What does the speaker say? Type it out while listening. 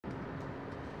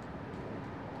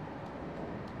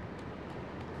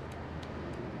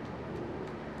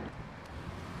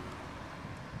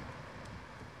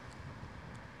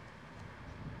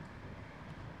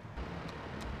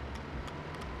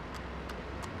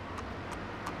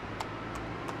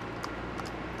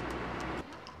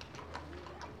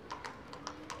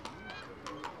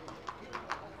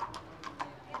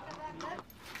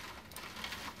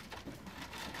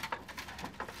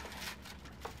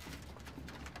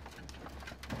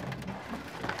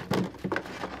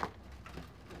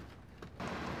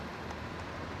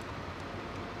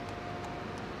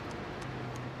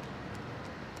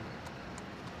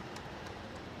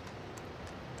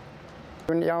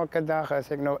Toen elke dag als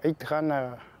ik nou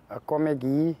uitga, kom ik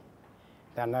hier.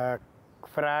 Dan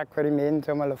vraag ik voor die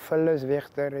mensen om hulle vullis weg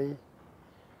te rijden.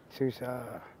 Zoals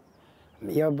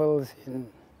meubels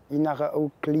en enige ou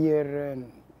kleren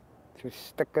en so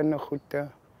stikkende goede.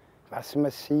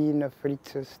 Wasmachine,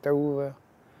 frietse, stove.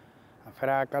 Dan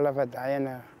vraag ik hulle wat daai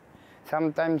en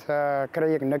sometimes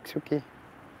krijg ik niks ookie.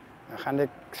 Dan ga ik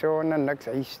zo naar niks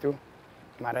huis toe.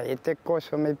 Maar dan eet ik kos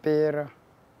voor mijn peren.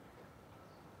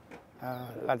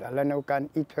 Laat hulle nou kan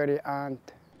eten voor die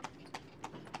aand.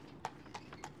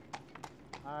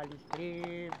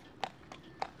 Alsjeblieft.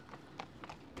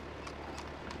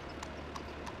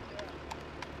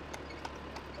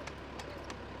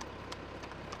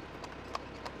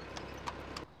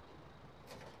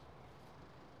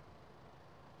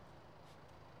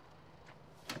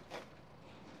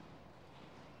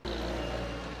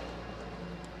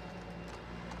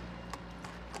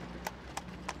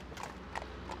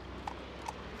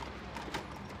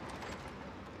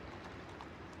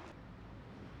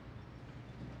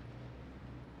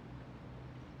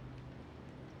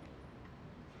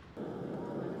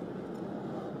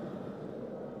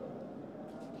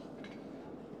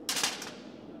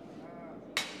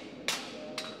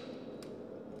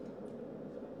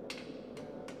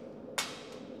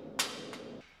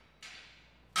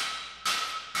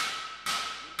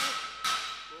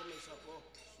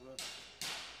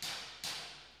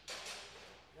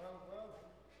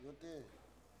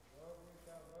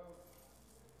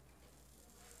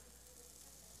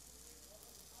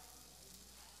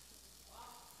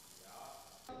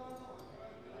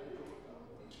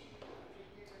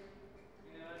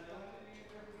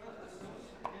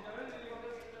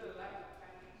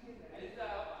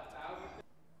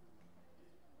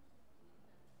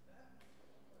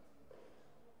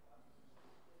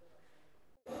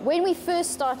 When we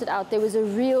first started out, there was a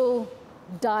real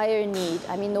dire need.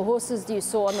 I mean, the horses you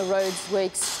saw on the roads were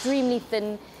extremely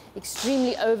thin,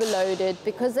 extremely overloaded,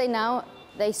 because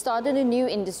they started a new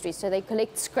industry, so they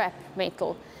collect scrap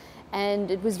metal.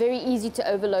 And it was very easy to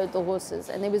overload the horses,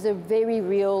 and there was a very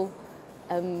real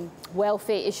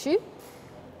welfare issue.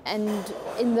 And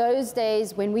in those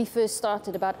days, when we first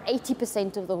started, about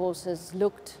 80% of the horses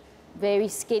looked very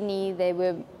skinny, they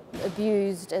were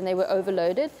abused, and they were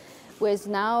overloaded. Whereas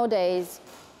nowadays,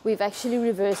 we've actually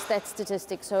reversed that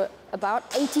statistic. So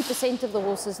about 80% of the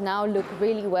horses now look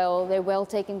really well, they're well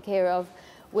taken care of,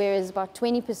 whereas about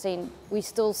 20% we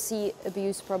still see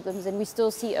abuse problems and we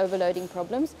still see overloading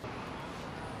problems.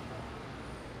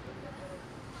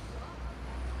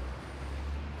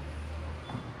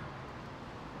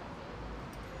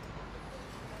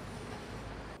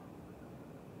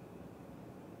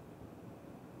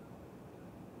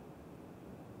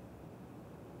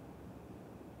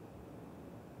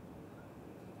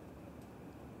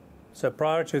 So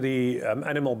prior to the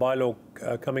animal bylaw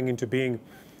coming into being,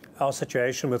 our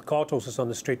situation with cart horses on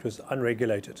the street was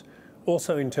unregulated.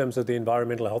 Also in terms of the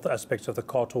environmental health aspects of the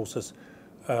cart horses,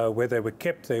 where they were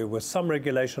kept, there was some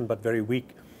regulation but very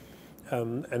weak.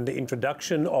 And the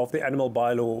introduction of the animal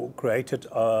bylaw created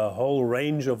a whole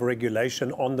range of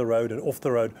regulation on the road and off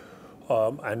the road,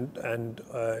 and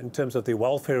in terms of the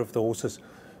welfare of the horses,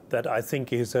 that I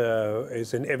think is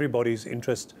in everybody's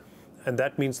interest. And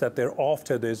that means that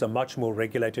thereafter there's a much more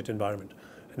regulated environment.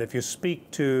 And if you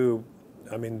speak to,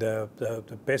 I mean, the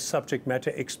best subject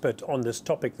matter expert on this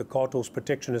topic, the Cart Horse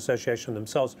Protection Association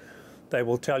themselves, they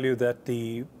will tell you that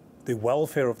the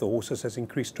welfare of the horses has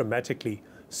increased dramatically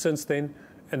since then,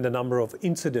 and the number of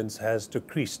incidents has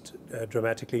decreased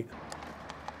dramatically.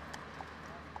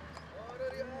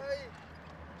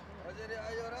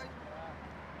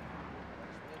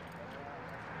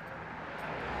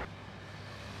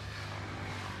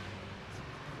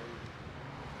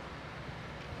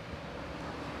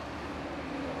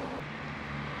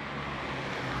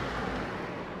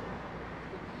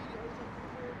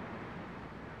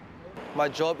 My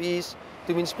job is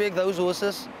to inspect those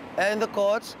horses and the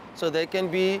carts so they can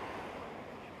be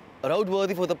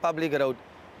roadworthy for the public road.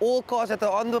 All cars that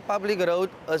are on the public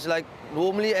road is like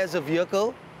normally as a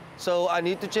vehicle. So I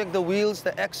need to check the wheels,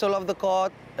 the axle of the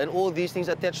cart, and all these things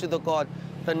attached to the cart.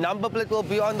 The number plate will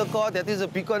be on the cart. That is a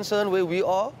big concern where we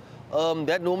are.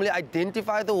 That normally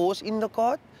identify the horse in the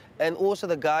cart. And also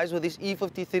the guys with this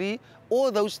E53,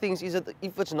 all those things is that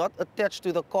if it's not attached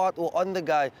to the cart or on the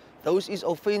guy, those is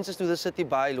offenses to the city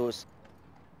bylaws.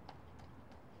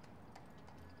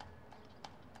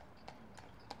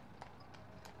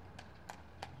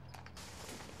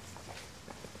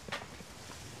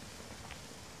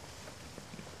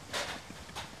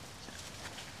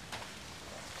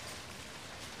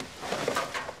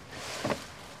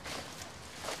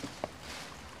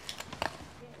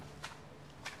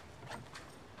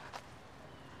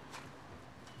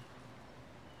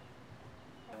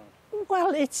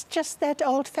 Well, it's just that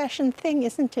old-fashioned thing,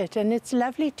 isn't it? And it's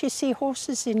lovely to see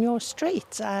horses in your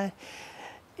streets. I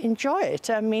enjoy it.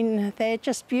 I mean, they're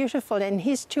just beautiful, and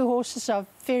his 2 horses are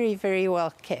very, very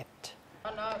well kept.